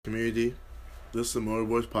community? This is the Motor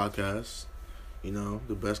Boys podcast. You know,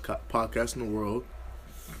 the best podcast in the world.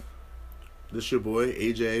 This your boy,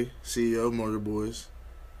 AJ, CEO of Motor Boys.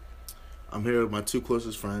 I'm here with my two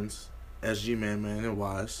closest friends, SG Man and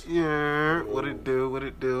Wise. Yeah, what it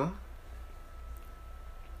do?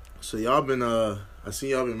 So y'all been, I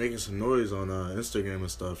see y'all been making some noise on Instagram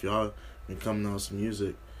and stuff. Y'all been coming out with some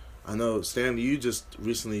music. I know, Stanley, you just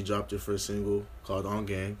recently dropped your first single called On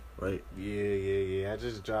Gang, right? Yeah. I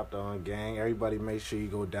just dropped On Gang. Everybody make sure you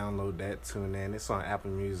go download that, tune in. It's on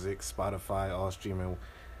Apple Music, Spotify, all streaming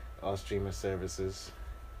services.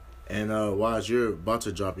 And Wise, you're about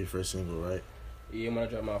to drop your first single, right? Yeah, I'm gonna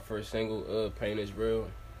drop my first single, Pain Is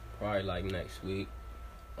Real, probably like next week.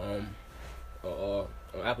 On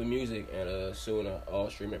Apple Music and soon on all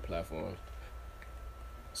streaming platforms.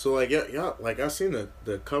 So like y'all like I seen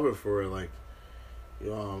the cover for it, like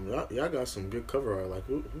y'all got some good cover art. Like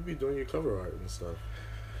who be doing your cover art and stuff?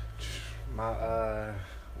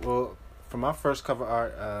 Well, for my first cover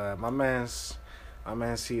art, my man's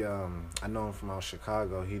he I know him from out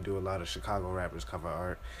Chicago. He do a lot of Chicago rappers cover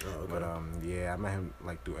art. Oh, okay. But I met him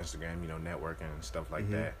like through Instagram, networking and stuff like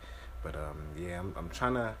that. But I'm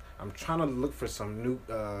trying to look for some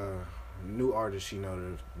new artists,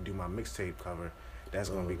 to do my mixtape cover. That's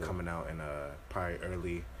gonna be coming out in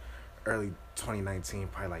probably early 2019,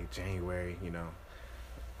 probably like January,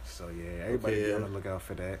 So yeah, everybody be on the lookout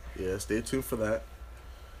for that. Yeah, stay tuned for that.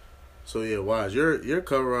 So yeah, Wise, your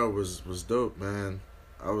cover art was dope, man.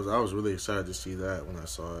 I was really excited to see that when I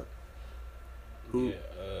saw it.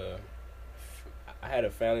 Yeah, I had a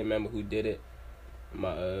family member who did it.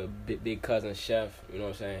 My big cousin Chef, you know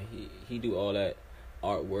what I'm saying? He do all that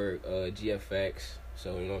artwork, GFX.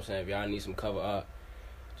 So you know what I'm saying? If y'all need some cover art,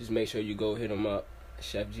 just make sure you go hit him up,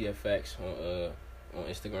 Chef GFX on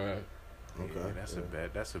Instagram. Okay, yeah,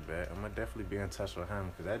 that's a bet. I'm gonna definitely be in touch with him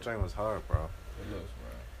because that joint was hard, bro. It looks, bro.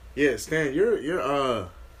 Yeah, Stan,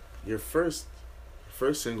 your first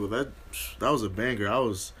single that was a banger.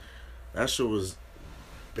 That shit was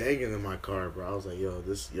banging in my car, bro. I was like,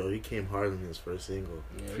 he came hard in his first single.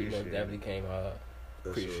 Yeah, he definitely came hard.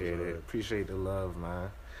 Appreciate it. Appreciate the love, man.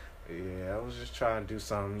 Yeah, I was just trying to do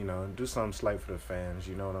something, do something slight for the fans.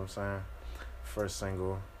 You know what I'm saying? First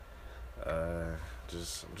single.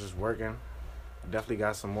 Just working. Definitely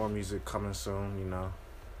got some more music coming soon.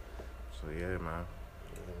 So yeah, man.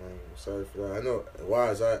 Yeah, man, I'm sorry for that. I know,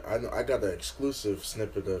 Wise, I got the exclusive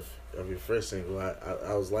snippet of your first single.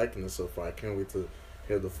 I was liking it so far. I can't wait to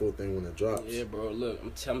hear the full thing when it drops. Yeah, bro. Look,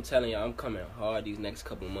 I'm telling y'all, I'm coming hard these next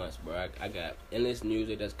couple months, bro. I got endless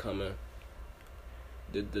music that's coming.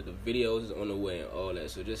 The videos is on the way and all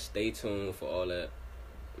that. So just stay tuned for all that.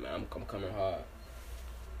 Man, I'm coming hard.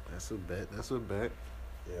 That's a bet.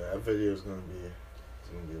 Yeah, that video is gonna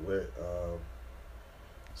be lit.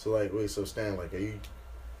 So Stan, like, are you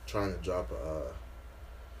trying to drop a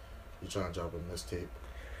mixtape?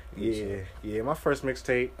 Yeah. My first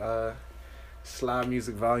mixtape, Slide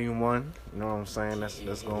Music Volume 1. You know what I'm saying?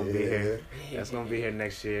 That's gonna be here. That's gonna be here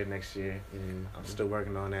next year. Mm-hmm. I'm still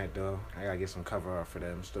working on that though. I gotta get some cover art for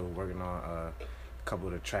that. I'm still working on a couple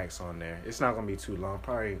of the tracks on there. It's not gonna be too long.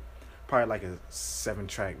 Probably like a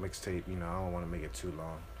 7-track mixtape. I don't want to make it too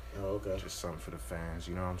long. Oh, okay. Just something for the fans.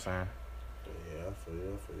 You know what I'm saying? Yeah, I feel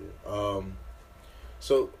you.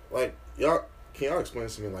 So like can y'all explain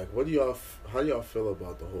to me, like, how do y'all feel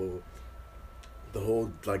about the whole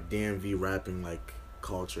like DMV rapping like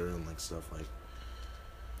culture and like stuff like?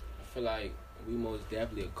 I feel like we most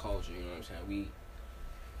definitely a culture. You know what I'm saying?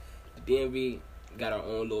 The DMV got our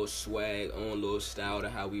own little swag, own little style to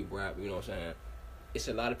how we rap. You know what I'm saying? It's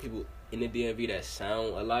a lot of people in the DMV that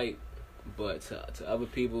sound alike, but to other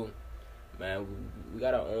people, man, we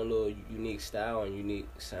got our own little unique style and unique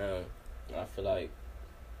sound. I feel like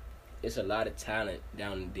it's a lot of talent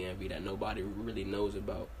down in the DMV that nobody really knows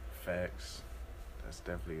about. Facts. That's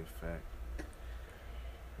definitely a fact.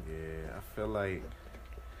 Yeah, I feel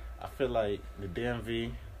like the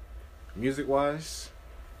DMV, music-wise,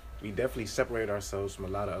 we definitely separate ourselves from a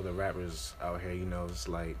lot of other rappers out here. It's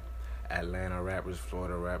like Atlanta rappers,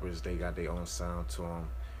 Florida rappers, they got their own sound to them.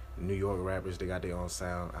 New York rappers, they got their own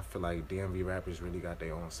sound. I feel like DMV rappers really got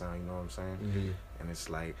their own sound, you know what I'm saying? Mm-hmm. And it's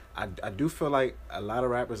like, I do feel like a lot of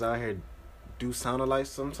rappers out here do sound alike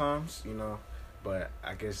sometimes, but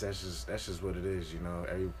I guess that's just what it is,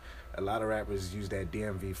 a lot of rappers use that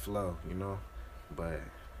DMV flow, but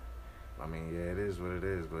I mean, yeah, it is what it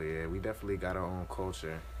is. But yeah, we definitely got our own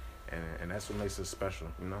culture, and that's what makes us special,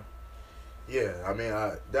 Yeah, I mean,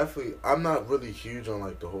 I'm not really huge on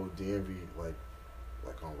like the whole DMV like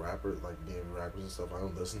on rappers, like DMV rappers and stuff. I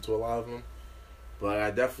don't listen to a lot of them, but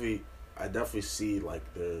I I definitely see like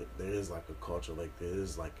there is like a culture, like there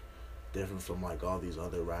is like different from like all these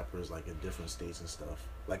other rappers like in different states and stuff.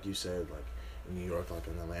 Like you said, like in New York, like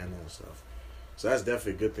in Atlanta and stuff. So that's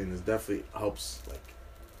definitely a good thing. It definitely helps like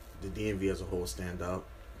the DMV as a whole stand out.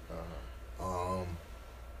 But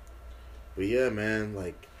yeah, man,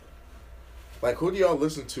 like who do y'all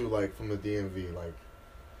listen to like from the DMV? Like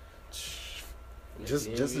just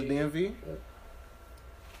the DMV.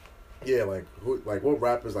 Yeah, like who, like what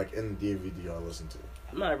rappers like in the DMV do y'all listen to?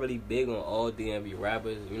 I'm not really big on all DMV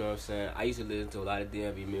rappers, you know what I'm saying? I used to listen to a lot of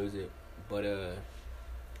DMV music, but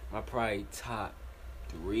my probably top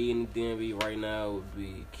 3 in the DMV right now would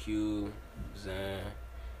be Q, Zan,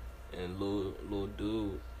 and Lil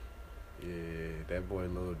Dude. Yeah, that boy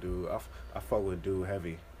Lil Dude. I fuck with Dude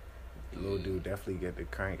heavy. Lil Dude definitely get the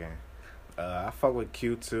cranking. I fuck with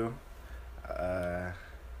Q too.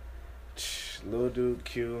 Lil Dude,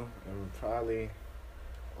 Q, and probably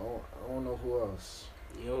I don't know who else.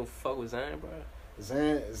 You don't fuck with Zan, bro?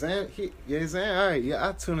 Zan, Zan, alright, yeah,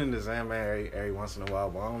 I tune into Zan, man, every once in a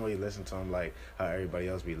while, but I don't really listen to him like how everybody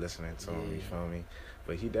else be listening to him, you feel me?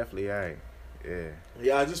 But he definitely alright, yeah.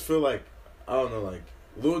 Yeah, I just feel like, I don't know, like,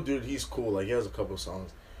 Lil Dude, he's cool, like, he has a couple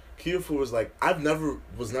songs. Q-Fu was like,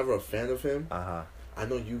 was never a fan of him. I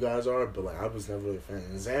know you guys are, but, like, I was never really a fan.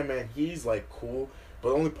 And Zan, man, he's, like, cool, but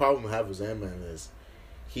the only problem I have with Zan, man, is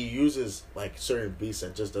he uses, like, certain beats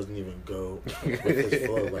that just doesn't even go with his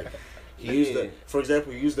flow, like... For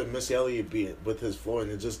example, he used the Missy Elliott beat with his floor,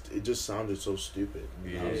 and it just sounded so stupid.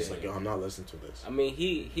 Yeah. I was just like, yo, I'm not listening to this. I mean,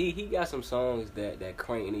 he got some songs that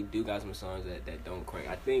crank, and he do got some songs that don't crank.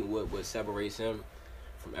 I think what separates him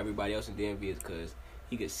from everybody else in DMV is because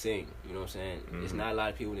he could sing. You know what I'm saying? Mm-hmm. There's not a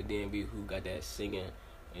lot of people in the DMV who got that singing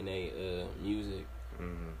in their music.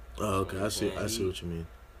 Mm-hmm. Oh, okay. I see what you mean.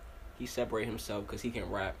 He separate himself because he can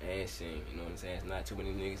rap and sing. You know what I'm saying? It's not too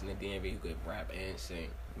many niggas in the DMV who could rap and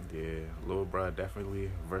sing. Yeah, Lil Bro definitely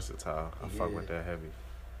versatile. I fuck with that heavy.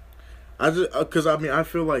 Cause I mean I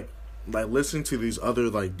feel like listening to these other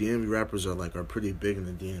like DMV rappers are pretty big in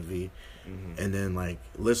the DMV, and then like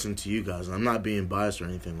listen to you guys. And I'm not being biased or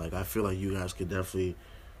anything. Like I feel like you guys could definitely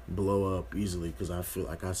blow up easily because I feel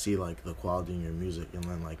like I see like the quality in your music, and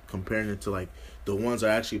then like comparing it to like the ones that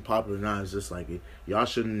are actually popular now, it's just like y'all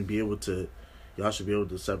should be able to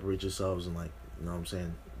separate yourselves and like, you know what I'm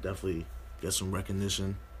saying, definitely get some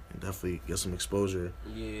recognition and definitely get some exposure.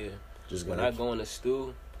 Yeah. Just when I go in the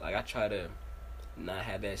stew, like I try to not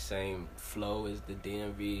have that same flow as the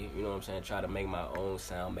DMV. You know what I'm saying? Try to make my own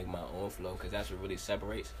sound, make my own flow, because that's what really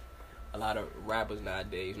separates a lot of rappers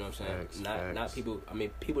nowadays. You know what I'm saying? Not people. I mean,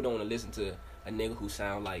 people don't want to listen to a nigga who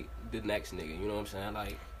sound like the next nigga. You know what I'm saying?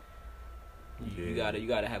 Like you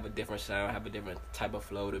gotta have a different sound, have a different type of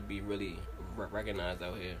flow to be really recognized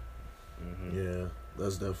out here. Mm-hmm. Yeah,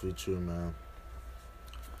 that's definitely true, man.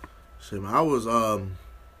 Shit, man, I was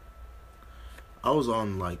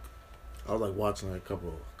watching like a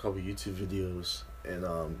couple YouTube videos, and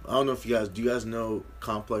I don't know if do you guys know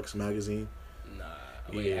Complex Magazine? Nah,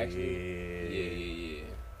 wait, actually,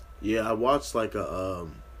 yeah. I watched like a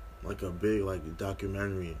big like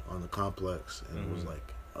documentary on the Complex, and it was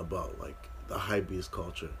like about like the hypebeast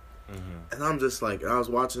culture, and I'm just like, I was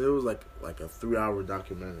watching, it was like a 3-hour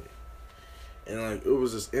documentary. And like it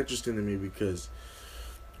was just interesting to me because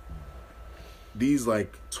these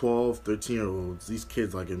like 12, 13-year-olds, these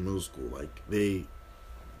kids like in middle school, like they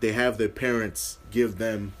have their parents give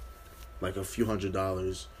them like a few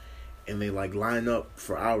 $100s, and they like line up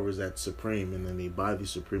for hours at Supreme, and then they buy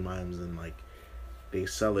these Supreme items, and like they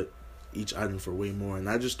sell it each item for way more. And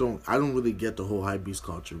I don't really get the whole hypebeast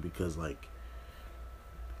culture because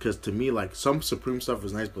to me like some Supreme stuff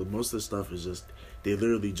is nice, but most of the stuff is just they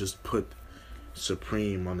literally just put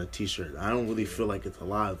Supreme on a t-shirt. I don't really feel like it's a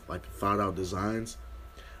lot of like thought out designs.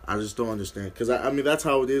 I just don't understand, because I mean that's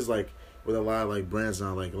how it is like with a lot of like brands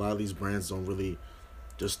now. Like a lot of these brands don't really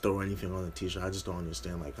just throw anything on a t-shirt. I just don't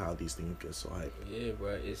understand like how these things get so hype. Yeah,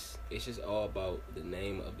 bro, it's just all about the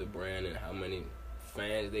name of the brand and how many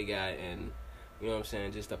fans they got, and you know what I'm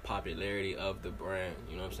saying, just the popularity of the brand.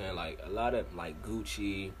 You know what I'm saying, like a lot of like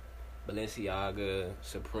Gucci, Balenciaga,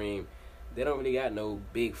 Supreme, they don't really got no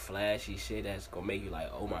big flashy shit that's gonna make you like,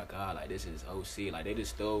 oh my god, like this is OC. Like they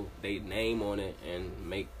just throw their name on it and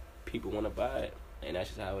make people want to buy it, and that's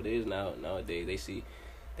just how it is nowadays. They see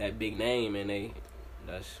that big name and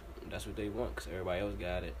that's what they want because everybody else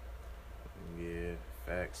got it. Yeah,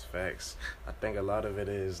 Facts. I think a lot of it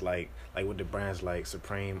is like with the brands like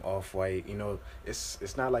Supreme, Off-White. You know,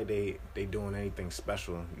 it's not like they doing anything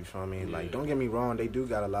special. You feel me? Yeah. Like, don't get me wrong, they do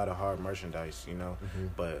got a lot of hard merchandise. You know, Mm-hmm.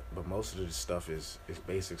 but most of the stuff is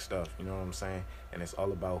basic stuff. You know what I'm saying? And it's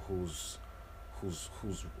all about who's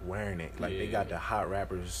wearing it. Like they got the hot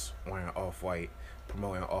rappers wearing Off-White,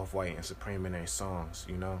 promoting Off-White and Supreme in their songs.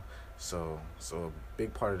 You know, so a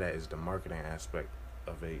big part of that is the marketing aspect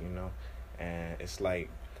of it. You know. And it's like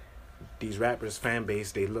these rappers' fan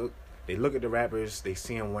base, they look at the rappers, they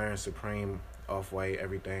see them wearing Supreme, Off-White,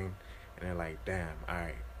 everything, and they're like, damn, all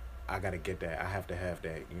right, I gotta get that. I have to have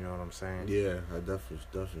that. You know what I'm saying? Yeah, I definitely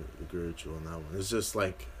agree with you on that one. It's just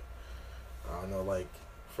like, I don't know, like,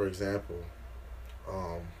 for example,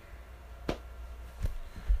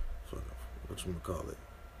 whatchamacallit?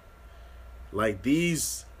 Like,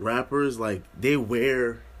 these rappers, like, they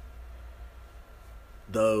wear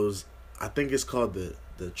those, I think it's called the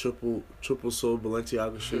triple sole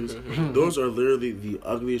Balenciaga shoes. Those are literally the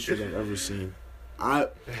ugliest shoes I've ever seen. I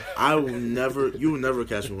will never, you will never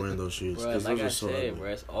catch me wearing those shoes. Bro, Those like are I so said, ugly. bro,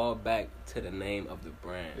 it's all back to the name of the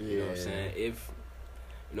brand. You know what I'm Yeah. saying? If,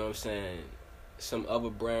 you know what I'm saying, some other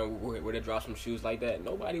brand where they drop some shoes like that,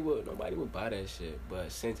 nobody would buy that shit.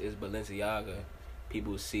 But since it's Balenciaga,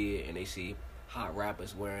 people see it and they see hot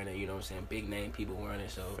rappers wearing it, you know what I'm saying, big name people wearing it,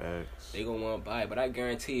 so Facts. they gonna want to buy it. But I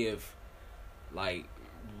guarantee if, like,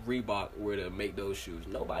 Reebok were to make those shoes,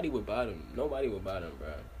 nobody would buy them. Nobody would buy them,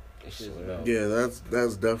 bro. It's just no. Yeah,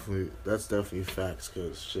 that's definitely facts.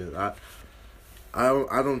 Cause shit, I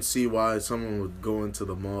don't see why someone would go into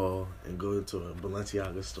the mall and go into a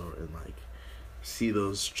Balenciaga store and like see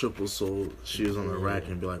those triple sole shoes on the rack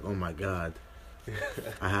and be like, oh my god,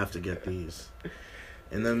 I have to get these.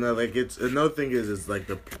 And then like it's another thing is like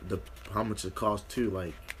the how much it costs too,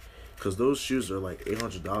 like, cause those shoes are like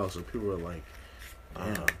 $800, so people are like,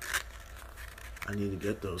 damn. I need to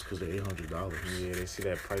get those because they're $800. Yeah, they see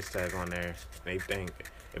that price tag on there. They think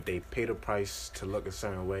if they pay the price to look a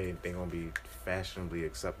certain way, they're gonna be fashionably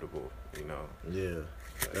acceptable. You know. Yeah,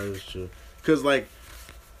 that is true. Cause like,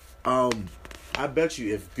 I bet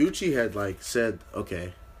you if Gucci had like said,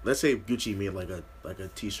 okay, let's say Gucci made like a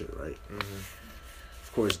T-shirt, right? Mm-hmm.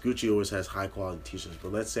 Of course, Gucci always has high quality T-shirts,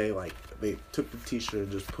 but let's say like they took the T-shirt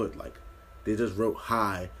and just put like, they just wrote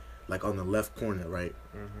high, like on the left corner, right?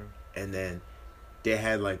 Mm-hmm. And then they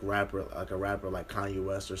had like a rapper like Kanye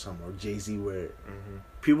West or something, or Jay-Z wear it. Mm-hmm.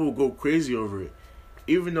 People will go crazy over it,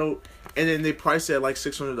 even though, and then they price it at like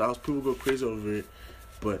 $600. People go crazy over it,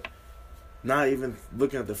 but not even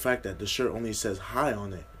looking at the fact that the shirt only says high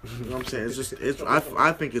on it. You know what I'm saying? It's just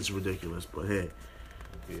I think it's ridiculous, but hey,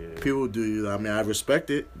 Yeah. people do you. I mean, I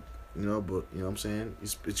respect it, you know, but you know what I'm saying?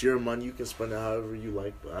 It's your money. You can spend it however you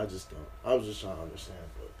like, but I just don't. I was just trying to understand,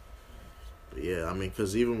 but yeah, I mean,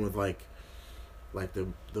 because even with like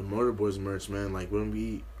the Motor Boys merch, man, like when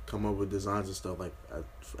we come up with designs and stuff, like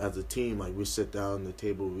as a team, like we sit down at the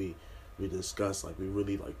table, we discuss, like we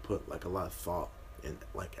really like put like a lot of thought and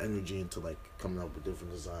like energy into like coming up with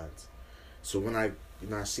different designs. So when I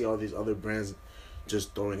see all these other brands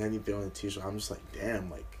just throwing anything on a t-shirt, I'm just like,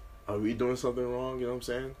 damn, like, are we doing something wrong? You know what I'm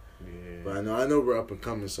saying? Yeah. But I know we're up and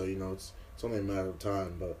coming, so you know it's only a matter of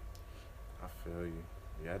time. But I feel you.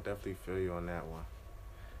 Yeah, I definitely feel you on that one.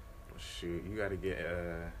 Well, shoot, you gotta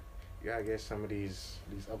get some of these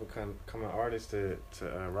up and coming artists to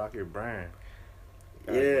rock your brand. You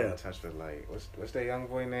gotta get in touch with like what's that young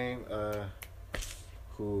boy name?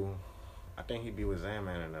 Who I think he be with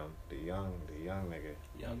Zaman and them. The young nigga.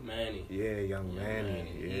 Young Manny. Yeah, young Manny.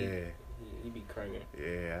 Yeah. He be cranking.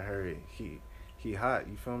 Yeah, I heard he hot.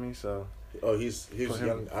 You feel me? So. he's Put him-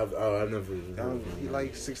 young. I've never even heard of him. He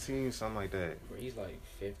like 16, something like that. Bro, he's like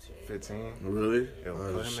 15. 15. Really? Yo,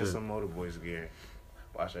 Oh, put him shit. in some Motor Boys gear.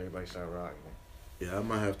 Watch everybody start rocking. Yeah, I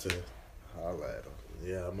might have to holla at him.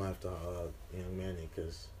 Yeah, I might have to holla at Young Manny,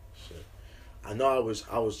 because shit. I know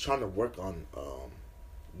I was trying to work on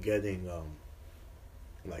getting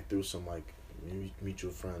like through some like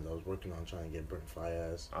mutual friends. I was working on trying to get Brent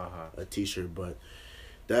Fayez a t-shirt, but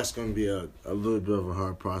that's gonna be a little bit of a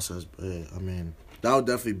hard process. But I mean, that would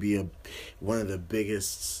definitely be one of the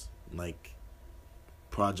biggest like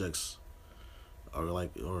projects or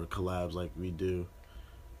collabs like we do.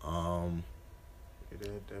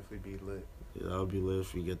 It'd definitely be lit. Yeah, that'll be lit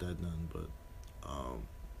if we get that done.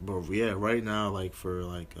 But yeah, right now, like for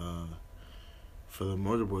the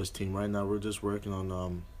Motor Boys team, right now we're just working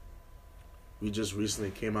on we just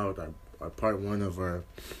recently came out with our part 1 of our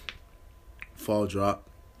fall drop.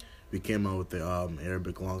 We came out with the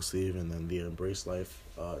Arabic long sleeve and then the Embrace Life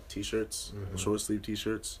t-shirts, Mhm. short sleeve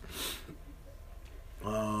t-shirts.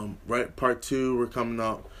 Right, part 2 we're coming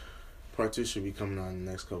out. Part 2 should be coming out in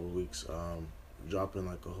the next couple of weeks. Dropping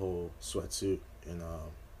like a whole sweatsuit and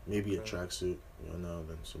maybe a tracksuit,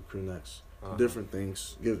 then some crew necks, different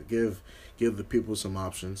things. Give the people some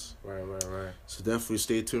options. Right. So definitely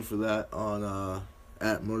stay tuned for that on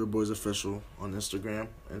at Motorboys Official on Instagram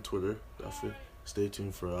and Twitter. Definitely stay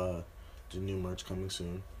tuned for the new merch coming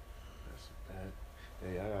soon. That's bad.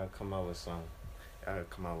 Yeah, I gotta come out with some. I gotta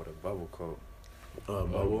come out with a bubble coat.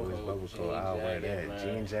 Bubble coat. I'll wear that. Man.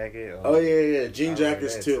 Jean jacket. Oh yeah. Jean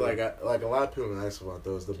jackets too. Like a lot of people ask about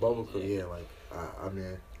those. The bubble coat. Yeah. Like I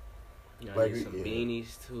mean. Like some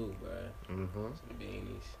beanies too, bro. Some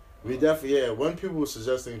beanies. We definitely, when people were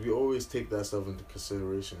suggesting, we always take that stuff into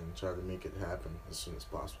consideration and try to make it happen as soon as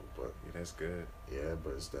possible. But yeah, that's good. Yeah,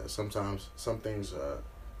 but it's that sometimes some things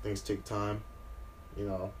take time,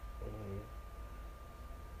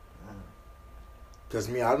 Cause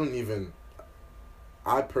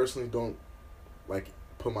I personally don't like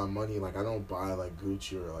put my money, like I don't buy like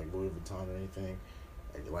Gucci or like Louis Vuitton or anything.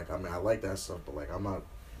 Like I mean I like that stuff, but like I'm not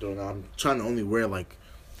doing that. I'm trying to only wear like,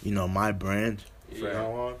 my brand from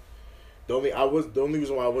now on. The only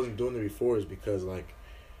reason why I wasn't doing it before is because like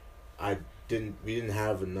we didn't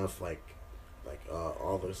have enough like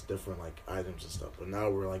all those different like items and stuff. But now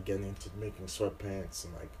we're like getting into making sweatpants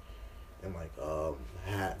and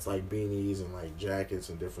hats, like beanies and like jackets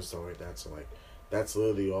and different stuff like that. So like that's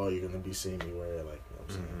literally all you're gonna be seeing me wear, like, you know what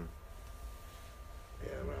I'm saying?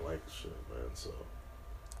 Yeah, man, I like the shit, man. So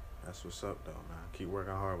that's what's up though, man. Keep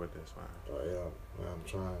working hard with this, man. Oh yeah, man, I'm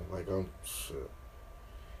trying. Like shit.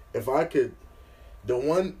 If I could, the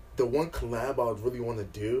one collab I would really want to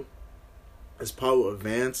do is probably with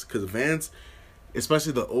Vans, because Vans,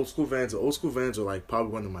 especially the old school Vans are like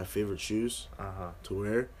probably one of my favorite shoes to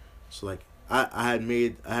wear. So like I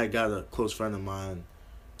had got a close friend of mine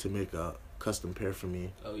to make a custom pair for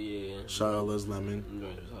me. Oh yeah. Shout out Liz Lemon.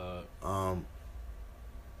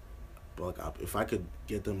 But like if I could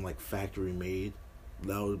get them like factory made,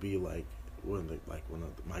 that would be like one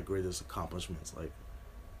of my greatest accomplishments. Like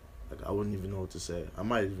I wouldn't even know what to say. I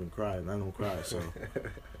might even cry, and I don't cry, so.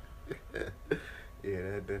 Yeah,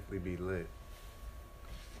 that'd definitely be lit.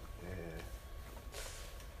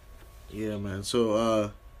 Yeah, man.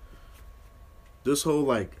 So, this whole,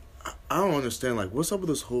 like, I don't understand, like, what's up with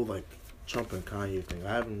this whole, like, Trump and Kanye thing?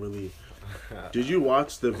 I haven't really... Did you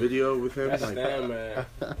watch the video with him? That's Stan, man.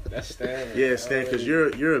 That's Stan. Yeah, Stan, because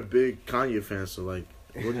you're a big Kanye fan, so, like,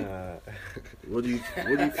 what do you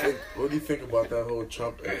think about that whole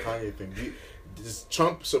Trump and Kanye thing? Does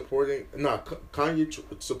Trump supporting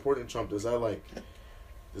Kanye supporting Trump? Does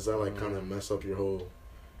that kind of mess up your whole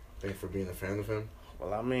thing for being a fan of him?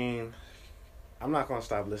 Well, I mean, I'm not gonna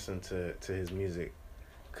stop listening to his music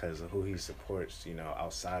because of who he supports.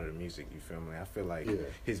 Outside of the music, you feel me? I feel like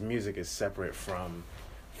his music is separate from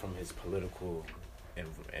his political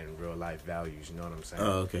and real life values. You know what I'm saying?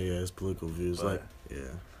 Oh, okay, yeah, his political views,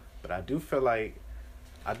 But I do feel like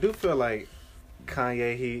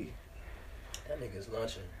Kanye, that nigga's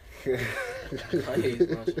lunching. Kanye's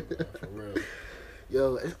lunching, bro, for real.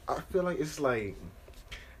 Yo, I feel like it's like,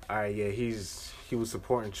 all right, yeah, he was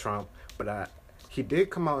supporting Trump, but he did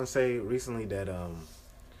come out and say recently that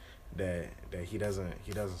that he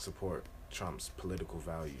doesn't support Trump's political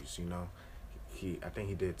values. I think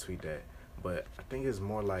he did tweet that, but I think it's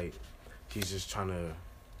more like he's trying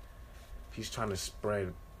to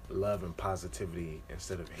spread love and positivity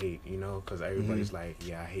instead of hate, because everybody's like,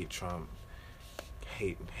 yeah, I hate Trump,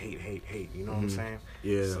 hate, you know what I'm saying?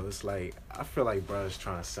 Yeah. So it's like, I feel like bro's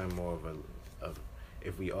trying to send more of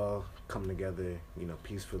if we all come together,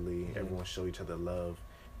 peacefully, everyone show each other love,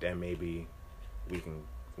 then maybe we can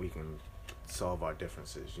solve our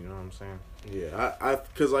differences, you know what I'm saying? Yeah, I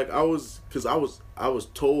was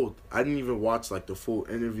told, I didn't even watch like the full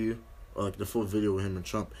interview or like the full video with him and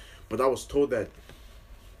Trump, but I was told that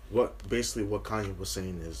what Kanye was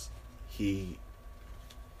saying is he's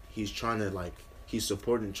trying to he's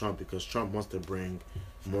supporting Trump because Trump wants to bring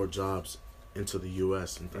more jobs into the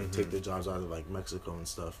U.S. and take the jobs out of like Mexico and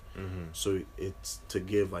stuff. So it's to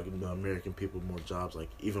give like the American people more jobs, like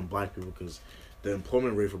even black people, because the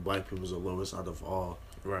employment rate for black people is the lowest out of all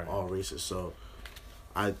races. So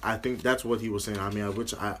I think that's what he was saying. I mean,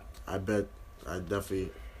 I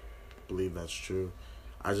definitely believe that's true.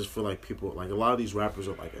 I just feel like people, like a lot of these rappers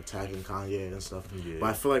are like attacking Kanye and stuff. Yeah. But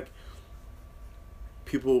I feel like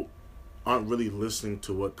people aren't really listening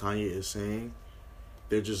to what Kanye is saying.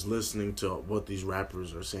 They're just listening to what these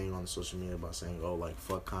rappers are saying on social media about saying, oh, like,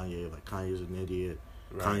 fuck Kanye. Like, Kanye's an idiot.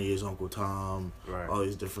 Kanye's Uncle Tom. All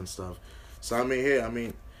these different stuff. So,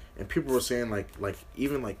 and people were saying, like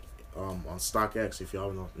even, like, on StockX. If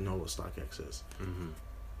y'all know what StockX is,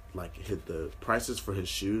 like the prices for his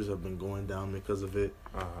shoes have been going down because of it.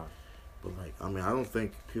 But like, I mean, I don't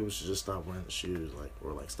think people should just stop wearing the shoes, like,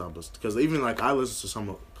 or like stop listening. Because even like I listen to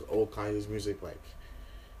some old Kanye's music,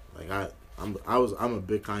 I'm a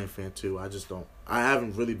big Kanye fan too. I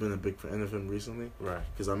haven't really been a big fan of him recently, Right.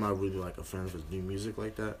 Because I'm not really like a fan of his new music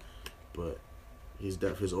like that. But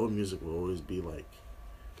his old music will always be like,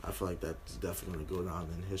 I feel like that's definitely gonna go down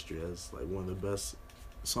in history as like one of the best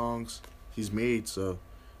songs he's made. So,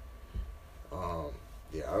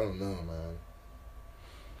 yeah, I don't know, man.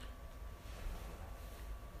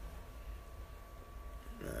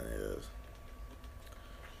 Man, it is.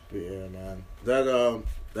 But yeah, man.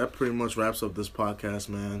 That pretty much wraps up this podcast,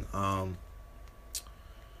 man.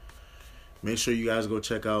 Make sure you guys go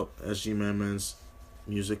check out SG Man's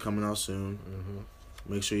music coming out soon.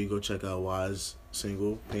 Make sure you go check out Y's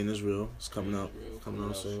single, Pain Is Real. It's coming out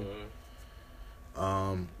soon.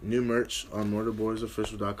 New merch on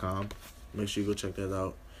MurderBoysOfficial.com. Make sure you go check that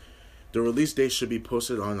out. The release date should be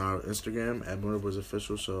posted on our Instagram at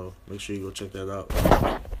MurderBoysOfficial, so make sure you go check that out.